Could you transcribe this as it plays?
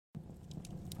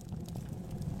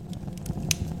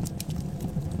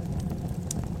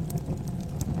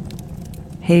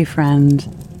Hey friend,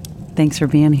 thanks for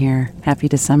being here. Happy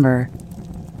December.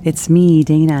 It's me,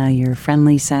 Dana, your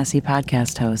friendly, sassy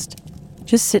podcast host.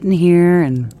 Just sitting here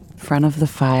in front of the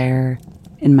fire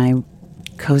in my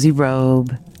cozy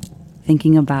robe,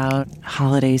 thinking about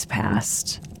holidays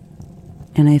past.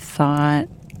 And I thought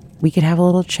we could have a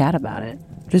little chat about it.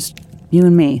 Just you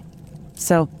and me.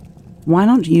 So why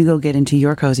don't you go get into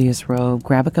your coziest robe,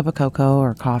 grab a cup of cocoa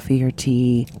or coffee or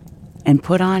tea, and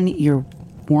put on your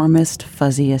warmest,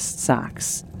 fuzziest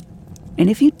socks. And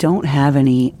if you don't have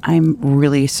any, I'm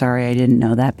really sorry I didn't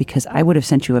know that, because I would have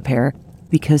sent you a pair,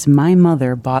 because my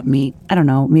mother bought me, I don't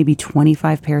know, maybe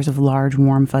 25 pairs of large,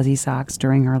 warm, fuzzy socks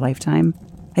during her lifetime.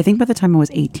 I think by the time I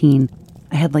was 18,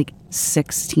 I had like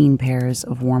 16 pairs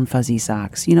of warm, fuzzy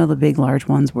socks. You know, the big, large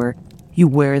ones where you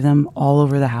wear them all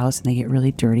over the house and they get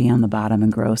really dirty on the bottom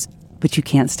and gross, but you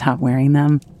can't stop wearing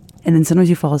them. And then sometimes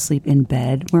you fall asleep in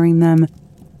bed wearing them,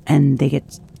 and they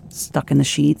get stuck in the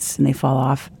sheets and they fall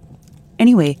off.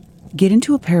 Anyway, get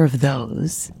into a pair of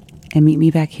those and meet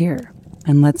me back here.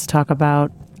 And let's talk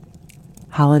about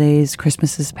holidays,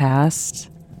 Christmases past.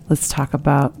 Let's talk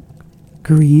about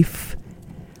grief.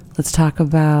 Let's talk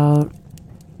about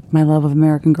my love of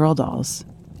American Girl dolls.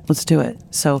 Let's do it.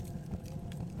 So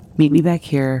meet me back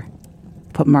here,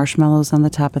 put marshmallows on the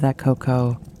top of that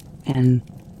cocoa, and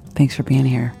thanks for being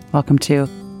here. Welcome to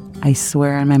I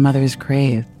Swear on My Mother's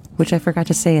Grave, which I forgot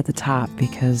to say at the top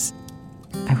because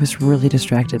I was really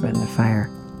distracted by the fire.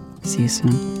 See you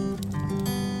soon.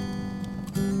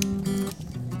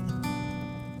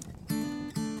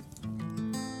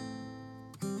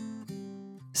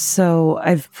 So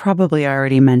I've probably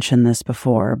already mentioned this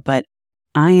before, but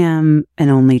I am an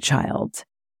only child,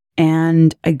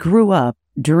 and I grew up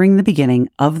during the beginning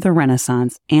of the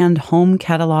Renaissance and home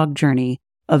catalog journey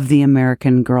of the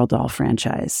American Girl doll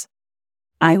franchise.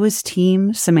 I was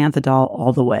Team Samantha doll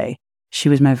all the way. She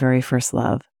was my very first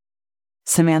love.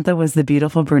 Samantha was the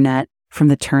beautiful brunette from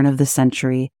the turn of the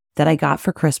century that I got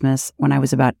for Christmas when I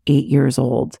was about 8 years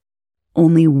old,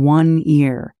 only 1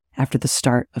 year after the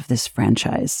start of this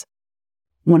franchise.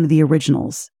 One of the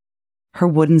originals. Her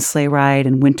wooden sleigh ride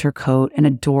and winter coat and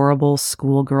adorable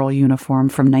schoolgirl uniform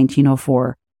from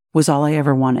 1904 was all I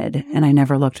ever wanted, and I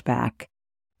never looked back.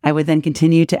 I would then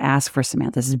continue to ask for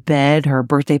Samantha's bed, her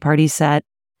birthday party set,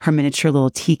 her miniature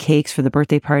little tea cakes for the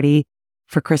birthday party,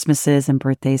 for Christmases and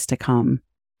birthdays to come.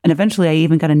 And eventually I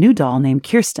even got a new doll named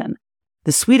Kirsten,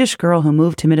 the Swedish girl who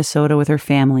moved to Minnesota with her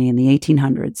family in the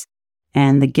 1800s,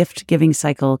 and the gift-giving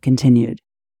cycle continued.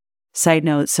 Side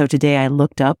note, so today I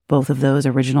looked up both of those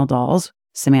original dolls,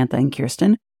 Samantha and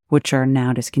Kirsten, which are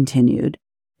now discontinued.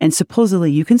 And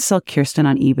supposedly you can sell Kirsten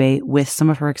on eBay with some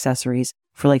of her accessories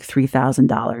for like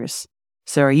 $3,000.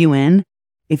 So are you in?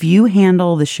 If you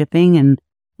handle the shipping and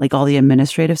like all the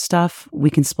administrative stuff, we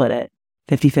can split it.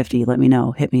 50-50, let me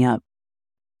know, hit me up.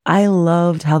 I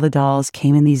loved how the dolls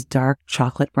came in these dark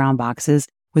chocolate brown boxes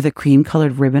with a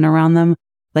cream-colored ribbon around them,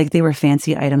 like they were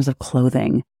fancy items of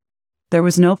clothing. There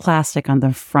was no plastic on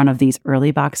the front of these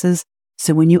early boxes,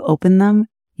 so when you opened them,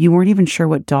 you weren't even sure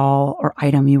what doll or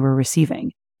item you were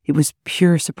receiving. It was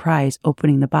pure surprise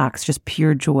opening the box, just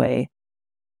pure joy.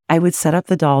 I would set up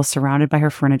the doll surrounded by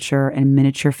her furniture and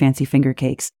miniature fancy finger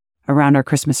cakes around our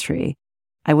Christmas tree.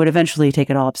 I would eventually take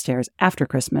it all upstairs after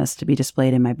Christmas to be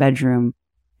displayed in my bedroom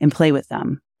and play with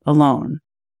them alone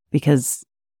because,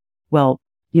 well,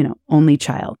 you know, only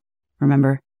child,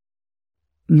 remember?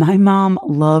 My mom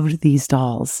loved these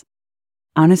dolls.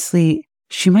 Honestly,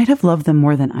 she might have loved them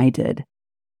more than I did.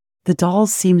 The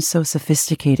dolls seemed so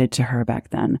sophisticated to her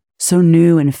back then, so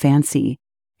new and fancy,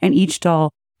 and each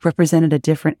doll represented a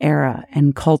different era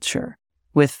and culture,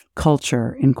 with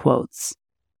culture in quotes.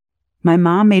 My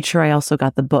mom made sure I also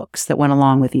got the books that went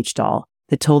along with each doll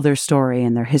that told their story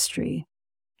and their history.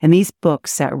 And these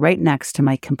books sat right next to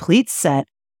my complete set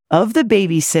of the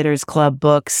Babysitter's Club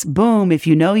books. Boom, if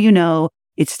you know, you know.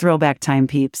 It's throwback time,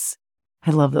 peeps.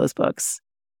 I love those books.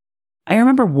 I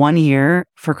remember one year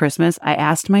for Christmas, I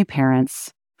asked my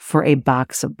parents for a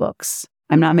box of books.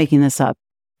 I'm not making this up.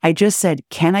 I just said,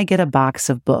 can I get a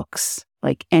box of books?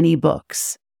 Like any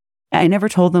books. I never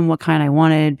told them what kind I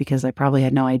wanted because I probably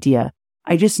had no idea.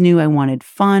 I just knew I wanted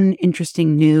fun,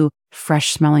 interesting, new,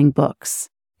 fresh smelling books.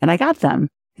 And I got them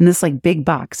in this like big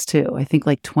box too. I think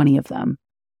like 20 of them.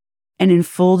 And in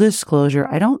full disclosure,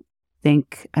 I don't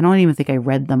even think I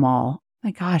read them all.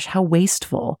 My gosh, how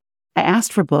wasteful. I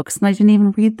asked for books and I didn't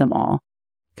even read them all.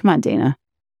 Come on, Dana.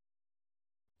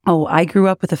 Oh, I grew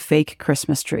up with a fake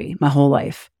Christmas tree my whole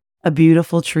life. A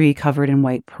beautiful tree covered in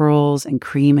white pearls and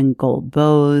cream and gold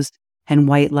bows and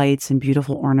white lights and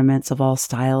beautiful ornaments of all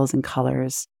styles and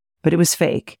colors. But it was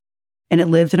fake. and it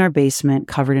lived in our basement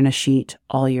covered in a sheet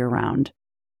all year round.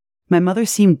 My mother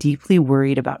seemed deeply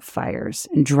worried about fires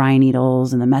and dry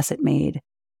needles and the mess it made.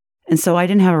 And so I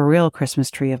didn't have a real Christmas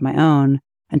tree of my own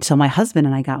until my husband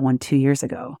and I got one 2 years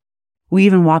ago. We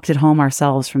even walked it home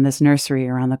ourselves from this nursery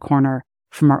around the corner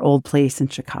from our old place in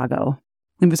Chicago.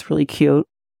 It was really cute.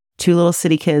 2 little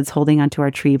city kids holding onto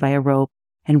our tree by a rope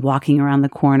and walking around the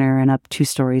corner and up 2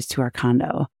 stories to our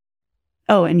condo.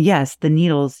 Oh, and yes, the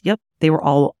needles, yep, they were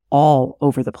all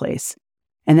over the place.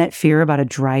 And that fear about a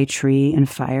dry tree and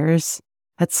fires,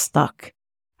 that stuck.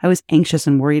 I was anxious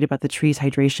and worried about the tree's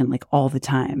hydration like all the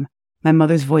time. My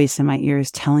mother's voice in my ears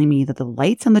telling me that the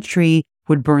lights on the tree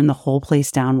would burn the whole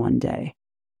place down one day.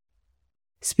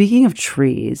 Speaking of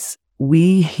trees,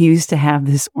 we used to have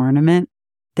this ornament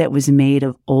that was made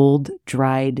of old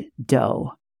dried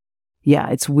dough. Yeah,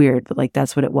 it's weird, but like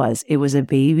that's what it was. It was a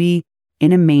baby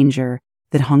in a manger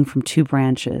that hung from 2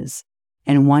 branches.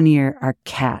 And one year our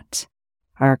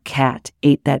cat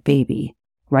ate that baby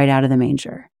right out of the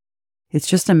manger. It's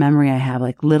just a memory I have,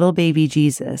 like little baby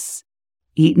Jesus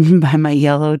eaten by my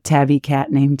yellow tabby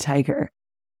cat named Tiger.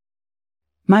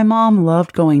 My mom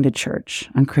loved going to church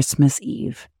on Christmas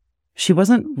Eve. She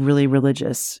wasn't really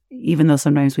religious, even though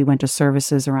sometimes we went to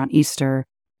services around Easter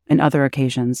and other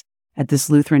occasions at this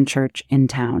Lutheran church in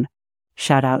town.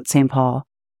 Shout out St. Paul.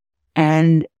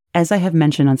 And as I have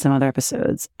mentioned on some other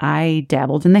episodes, I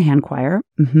dabbled in the hand choir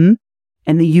and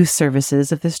the youth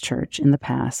services of this church in the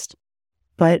past.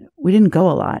 But we didn't go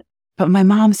a lot. But my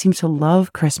mom seemed to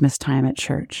love Christmas time at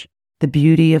church. The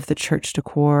beauty of the church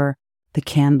decor, the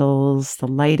candles, the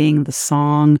lighting, the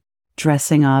song,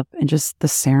 dressing up, and just the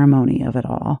ceremony of it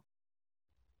all.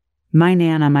 My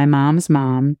Nana, my mom's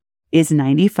mom, is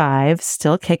 95,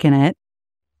 still kicking it,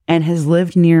 and has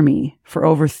lived near me for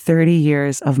over 30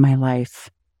 years of my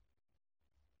life.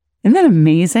 Isn't that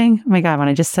amazing? Oh my God, when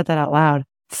I just said that out loud,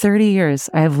 30 years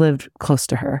I have lived close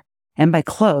to her. And by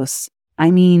close,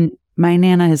 I mean my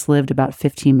Nana has lived about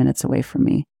 15 minutes away from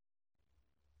me.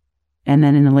 And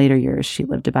then in the later years, she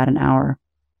lived about an hour.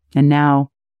 And now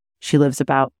she lives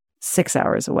about 6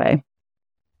 hours away.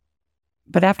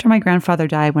 But after my grandfather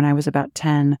died when I was about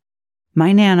 10,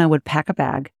 my Nana would pack a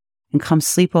bag and come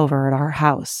sleep over at our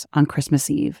house on Christmas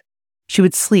Eve. She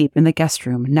would sleep in the guest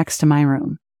room next to my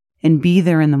room and be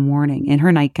there in the morning in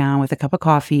her nightgown with a cup of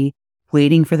coffee,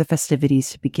 waiting for the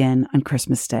festivities to begin on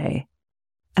Christmas Day.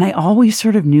 And I always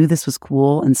sort of knew this was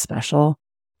cool and special,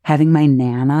 having my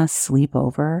Nana sleep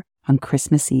over on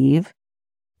Christmas Eve.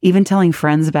 Even telling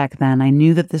friends back then, I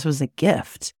knew that this was a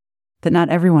gift, that not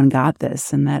everyone got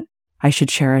this and that I should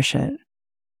cherish it.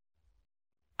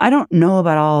 I don't know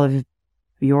about all of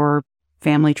your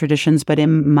family traditions, but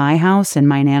in my house, in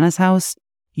my Nana's house,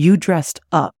 you dressed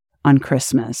up on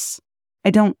Christmas.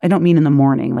 I don't mean in the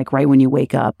morning, like right when you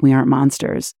wake up. We aren't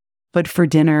monsters. But for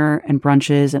dinner and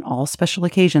brunches and all special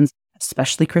occasions,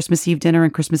 especially Christmas Eve dinner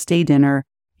and Christmas Day dinner,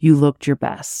 you looked your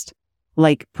best.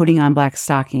 Like putting on black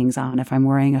stockings on if I'm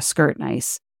wearing a skirt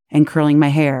nice and curling my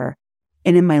hair.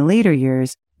 And in my later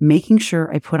years, making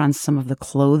sure I put on some of the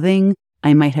clothing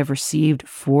I might have received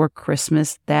for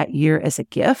Christmas that year as a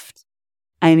gift.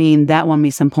 I mean, that won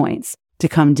me some points. To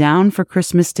come down for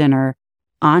Christmas dinner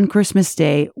on Christmas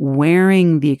Day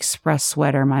wearing the express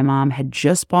sweater my mom had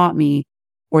just bought me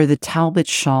or the Talbot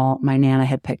shawl my Nana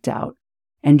had picked out,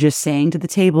 and just saying to the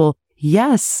table,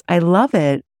 yes, I love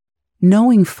it,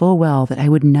 knowing full well that I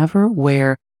would never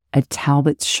wear a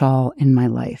Talbot shawl in my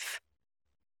life.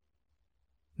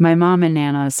 My mom and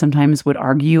Nana sometimes would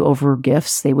argue over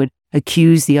gifts. They would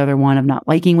accuse the other one of not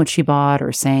liking what she bought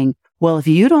or saying, well, if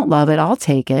you don't love it, I'll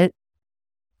take it.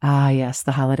 Ah, yes,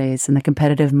 the holidays and the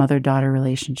competitive mother-daughter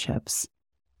relationships.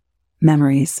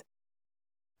 Memories.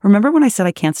 Remember when I said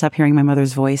I can't stop hearing my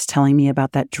mother's voice telling me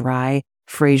about that dry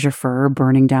Fraser fir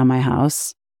burning down my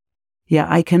house? Yeah,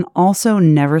 I can also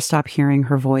never stop hearing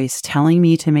her voice telling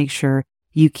me to make sure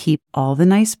you keep all the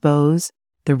nice bows,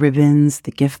 the ribbons,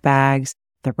 the gift bags,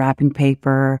 the wrapping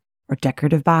paper, or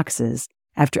decorative boxes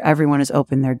after everyone has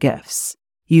opened their gifts.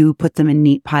 You put them in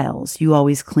neat piles. You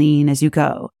always clean as you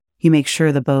go. You make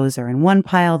sure the bows are in one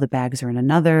pile, the bags are in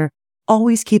another.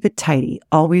 Always keep it tidy.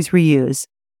 Always reuse.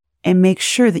 And make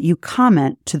sure that you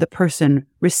comment to the person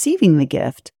receiving the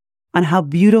gift on how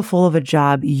beautiful of a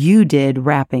job you did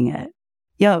wrapping it.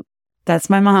 Yep, that's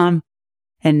my mom.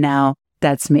 And now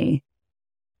that's me.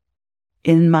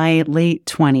 In my late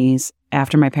 20s,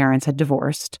 after my parents had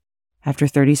divorced, after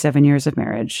 37 years of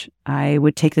marriage, I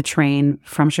would take the train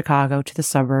from Chicago to the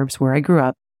suburbs where I grew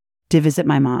up to visit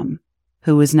my mom,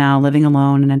 who was now living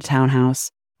alone in a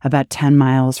townhouse about 10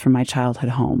 miles from my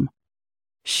childhood home.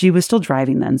 She was still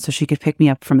driving then, so she could pick me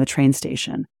up from the train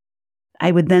station.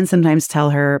 I would then sometimes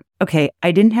tell her, okay,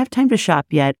 I didn't have time to shop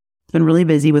yet. It's been really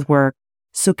busy with work.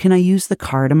 So can I use the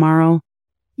car tomorrow?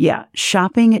 Yeah,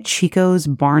 shopping at Chico's,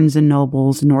 Barnes &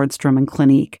 Noble's, Nordstrom, and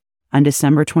Clinique on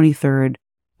December 23rd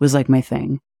was like my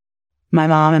thing. My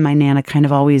mom and my Nana kind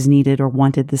of always needed or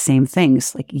wanted the same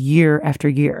things, like year after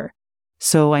year.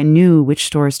 So I knew which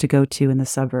stores to go to in the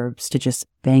suburbs to just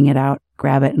bang it out,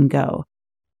 grab it, and go.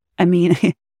 I mean,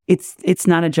 it's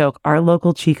not a joke. Our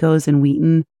local Chico's in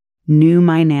Wheaton knew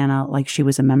my Nana like she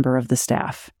was a member of the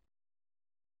staff.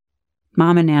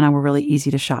 Mom and Nana were really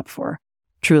easy to shop for,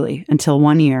 truly, until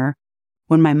one year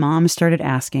when my mom started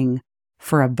asking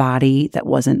for a body that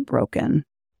wasn't broken.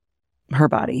 Her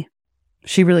body.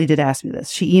 She really did ask me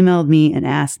this. She emailed me and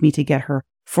asked me to get her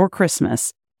for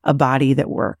Christmas a body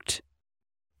that worked.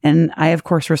 And I, of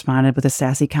course, responded with a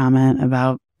sassy comment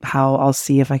about how I'll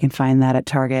see if I can find that at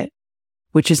Target,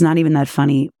 which is not even that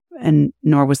funny, and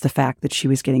nor was the fact that she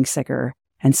was getting sicker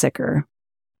and sicker.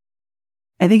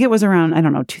 I think it was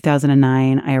around,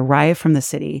 2009, I arrived from the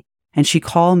city, and she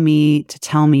called me to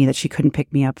tell me that she couldn't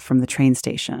pick me up from the train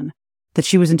station, that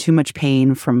she was in too much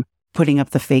pain from putting up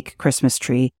the fake Christmas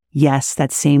tree, yes,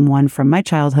 that same one from my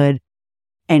childhood,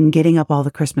 and getting up all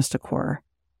the Christmas decor.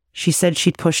 She said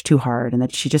she'd pushed too hard and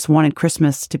that she just wanted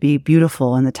Christmas to be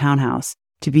beautiful in the townhouse,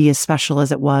 to be as special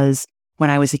as it was when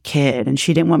I was a kid, and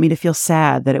she didn't want me to feel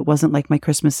sad that it wasn't like my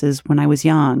Christmases when I was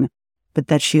young, but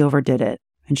that she overdid it,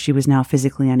 and she was now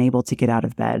physically unable to get out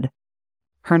of bed.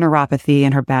 Her neuropathy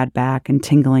and her bad back and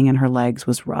tingling in her legs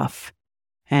was rough.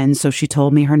 And so she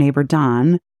told me her neighbor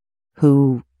Don,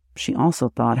 who she also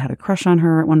thought had a crush on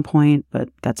her at one point, but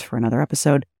that's for another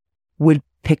episode, would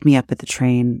pick me up at the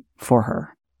train for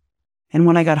her. And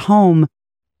when I got home,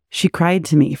 she cried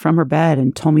to me from her bed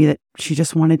and told me that she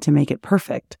just wanted to make it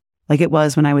perfect, like it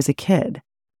was when I was a kid.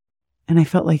 And I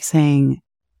felt like saying,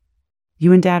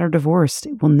 you and Dad are divorced.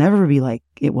 It will never be like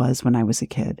it was when I was a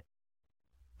kid.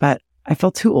 But I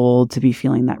felt too old to be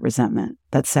feeling that resentment,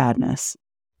 that sadness.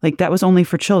 Like that was only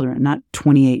for children, not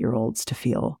 28-year-olds to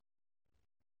feel.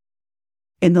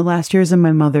 In the last years of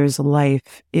my mother's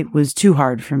life, it was too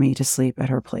hard for me to sleep at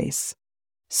her place.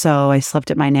 So I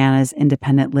slept at my Nana's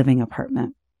independent living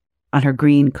apartment on her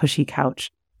green, cushy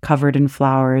couch covered in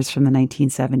flowers from the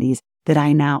 1970s that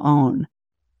I now own.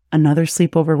 Another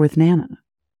sleepover with Nana.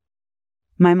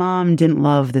 My mom didn't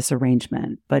love this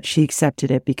arrangement, but she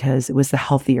accepted it because it was the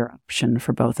healthier option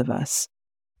for both of us.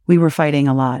 We were fighting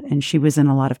a lot, and she was in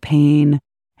a lot of pain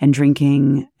and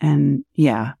drinking, and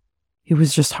yeah, it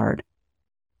was just hard.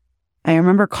 I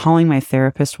remember calling my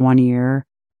therapist one year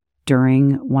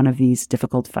during one of these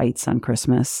difficult fights on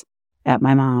Christmas at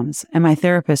my mom's, and my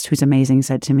therapist, who's amazing,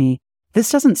 said to me, "This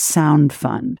doesn't sound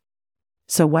fun,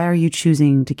 so why are you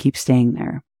choosing to keep staying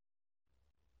there?"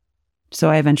 So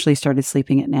I eventually started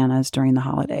sleeping at Nana's during the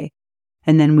holiday.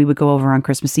 And then we would go over on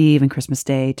Christmas Eve and Christmas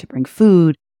Day to bring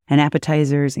food and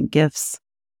appetizers and gifts.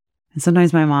 And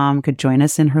sometimes my mom could join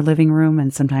us in her living room,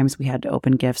 and sometimes we had to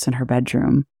open gifts in her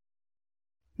bedroom.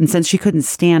 And since she couldn't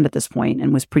stand at this point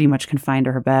and was pretty much confined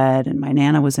to her bed, and my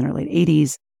Nana was in her late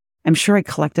 80s, I'm sure I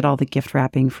collected all the gift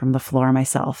wrapping from the floor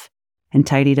myself and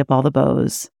tidied up all the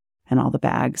bows and all the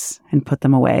bags and put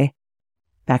them away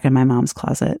back in my mom's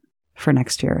closet for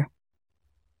next year.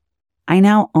 I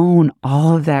now own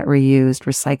all of that reused,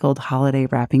 recycled holiday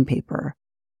wrapping paper.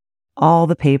 All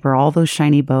the paper, all those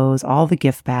shiny bows, all the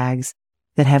gift bags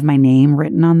that have my name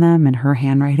written on them in her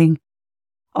handwriting,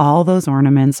 all those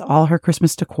ornaments, all her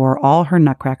Christmas decor, all her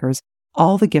nutcrackers,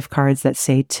 all the gift cards that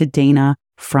say to Dana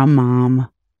from Mom,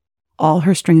 all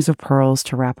her strings of pearls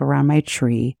to wrap around my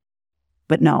tree.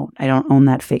 But no, I don't own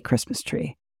that fake Christmas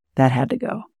tree. That had to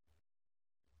go.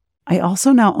 I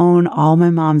also now own all my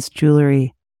mom's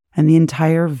jewelry and the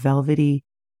entire velvety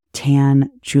tan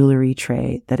jewelry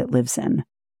tray that it lives in.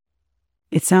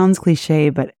 It sounds cliche,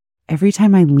 but every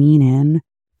time I lean in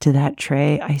to that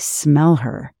tray, I smell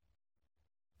her.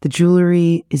 The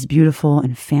jewelry is beautiful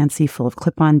and fancy, full of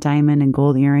clip-on diamond and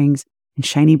gold earrings and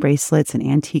shiny bracelets and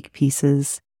antique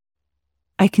pieces.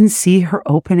 I can see her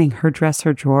opening her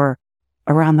dresser drawer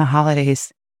around the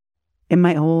holidays in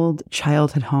my old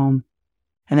childhood home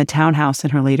and the townhouse in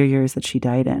her later years that she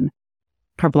died in.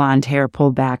 Her blonde hair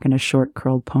pulled back in a short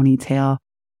curled ponytail,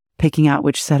 picking out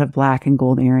which set of black and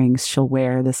gold earrings she'll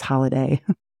wear this holiday.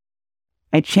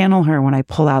 I channel her when I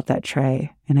pull out that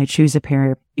tray and I choose a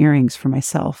pair of earrings for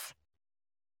myself.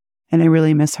 And I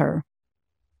really miss her.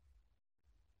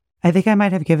 I think I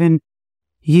might have given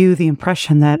you the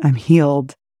impression that I'm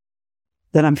healed,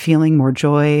 that I'm feeling more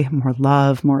joy, more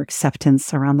love, more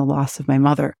acceptance around the loss of my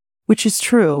mother, which is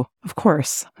true, of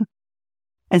course.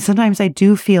 And sometimes I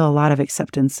do feel a lot of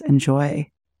acceptance and joy.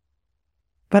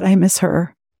 but I miss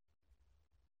her.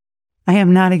 I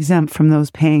am not exempt from those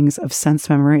pangs of sense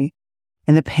memory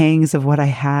and the pangs of what I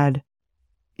had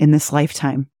in this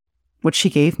lifetime, what she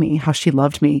gave me, how she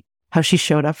loved me, how she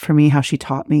showed up for me, how she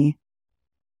taught me.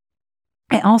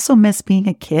 I also miss being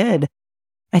a kid.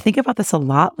 I think about this a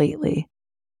lot lately.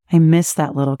 I miss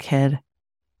that little kid.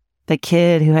 The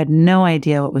kid who had no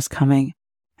idea what was coming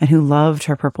and who loved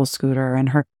her purple scooter and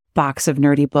her box of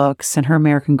nerdy books and her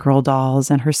American Girl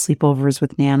dolls and her sleepovers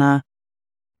with Nana.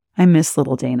 I miss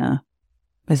little Dana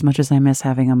as much as I miss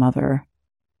having a mother.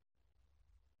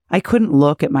 I couldn't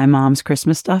look at my mom's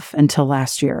Christmas stuff until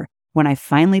last year when I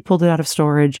finally pulled it out of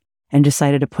storage and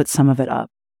decided to put some of it up.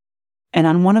 And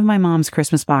on one of my mom's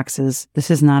Christmas boxes,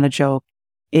 this is not a joke,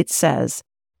 it says,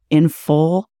 in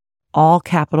full, all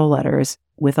capital letters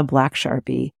with a black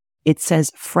Sharpie, it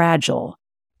says fragile.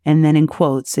 And then in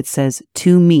quotes, it says,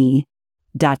 to me, ...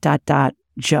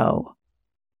 Joe.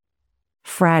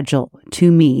 Fragile,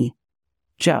 to me,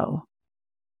 Joe.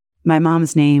 My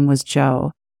mom's name was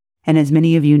Joe. And as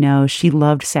many of you know, she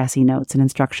loved sassy notes and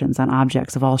instructions on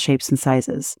objects of all shapes and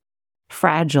sizes.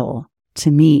 Fragile, to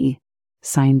me,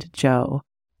 signed Joe,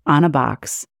 on a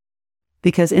box.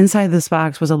 Because inside this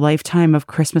box was a lifetime of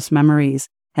Christmas memories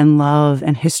and love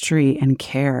and history and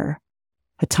care.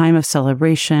 A time of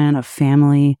celebration, of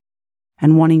family,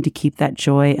 and wanting to keep that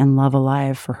joy and love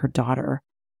alive for her daughter,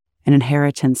 an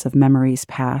inheritance of memories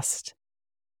past.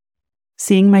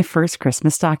 Seeing my first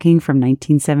Christmas stocking from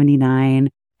 1979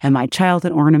 and my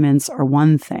childhood ornaments are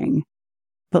one thing,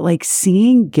 but like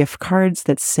seeing gift cards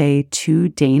that say to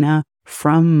Dana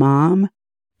from Mom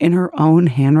in her own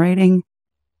handwriting,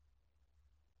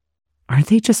 aren't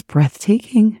they just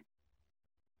breathtaking?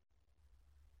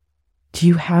 Do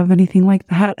you have anything like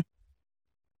that?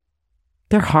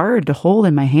 They're hard to hold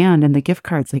in my hand, and the gift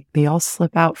cards, like they all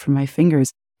slip out from my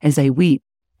fingers as I weep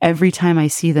every time I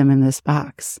see them in this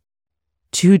box.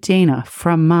 To Dana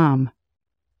from Mom.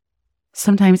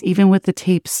 Sometimes even with the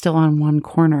tape still on one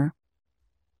corner.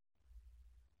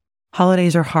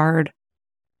 Holidays are hard,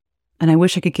 and I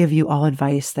wish I could give you all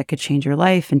advice that could change your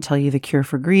life and tell you the cure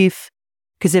for grief.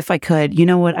 Because if I could, you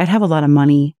know what, I'd have a lot of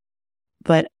money,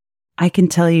 but I can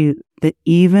tell you that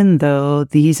even though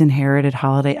these inherited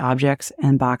holiday objects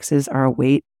and boxes are a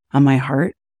weight on my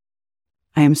heart,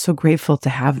 I am so grateful to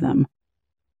have them.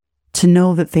 To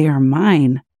know that they are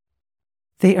mine.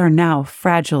 They are now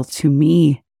fragile to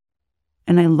me.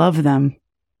 And I love them,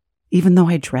 even though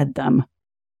I dread them.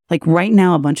 Like right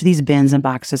now, a bunch of these bins and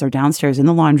boxes are downstairs in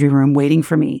the laundry room waiting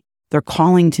for me. They're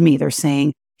calling to me. They're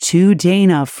saying, to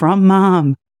Dana from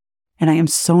Mom. And I am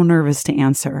so nervous to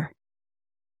answer.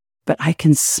 But I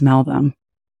can smell them,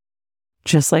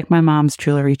 just like my mom's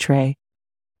jewelry tray,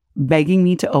 begging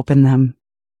me to open them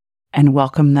and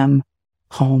welcome them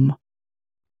home.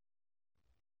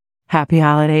 Happy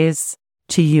holidays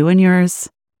to you and yours,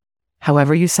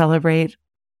 however you celebrate.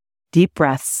 Deep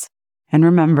breaths, and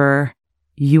remember,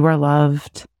 you are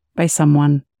loved by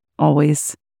someone,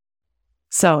 always.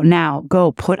 So now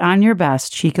go put on your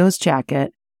best Chico's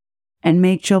jacket and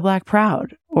make Joe Black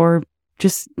proud, or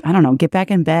just, I don't know, get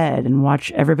back in bed and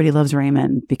watch Everybody Loves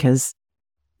Raymond, because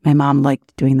my mom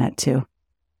liked doing that too.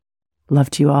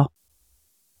 Love to you all.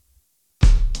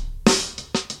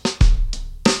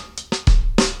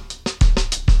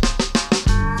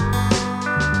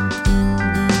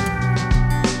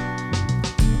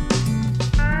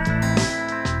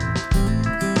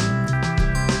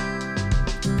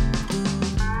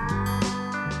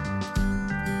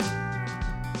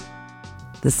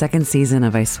 The second season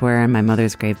of I Swear on My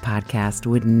Mother's Grave podcast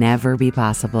would never be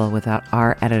possible without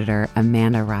our editor,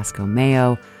 Amanda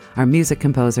Roscoe-Mayo, our music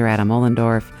composer, Adam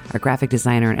Ollendorf, our graphic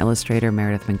designer and illustrator,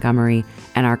 Meredith Montgomery,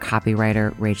 and our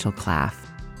copywriter, Rachel Klaff.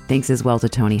 Thanks as well to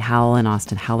Tony Howell and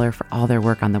Austin Heller for all their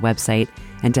work on the website,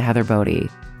 and to Heather Bodie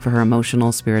for her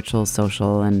emotional, spiritual,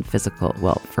 social, and physical,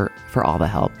 for all the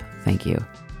help. Thank you.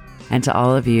 And to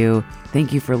all of you,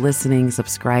 thank you for listening,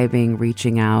 subscribing,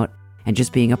 reaching out, and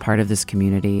just being a part of this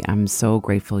community. I'm so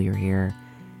grateful you're here.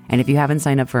 And if you haven't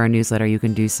signed up for our newsletter, you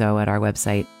can do so at our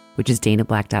website, which is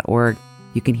danablack.org.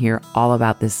 You can hear all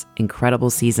about this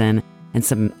incredible season and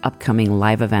some upcoming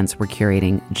live events we're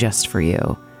curating just for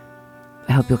you.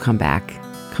 I hope you'll come back.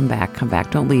 Come back, come back.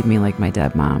 Don't leave me like my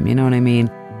dead mom. You know what I mean?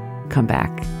 Come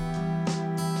back.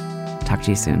 Talk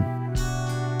to you soon.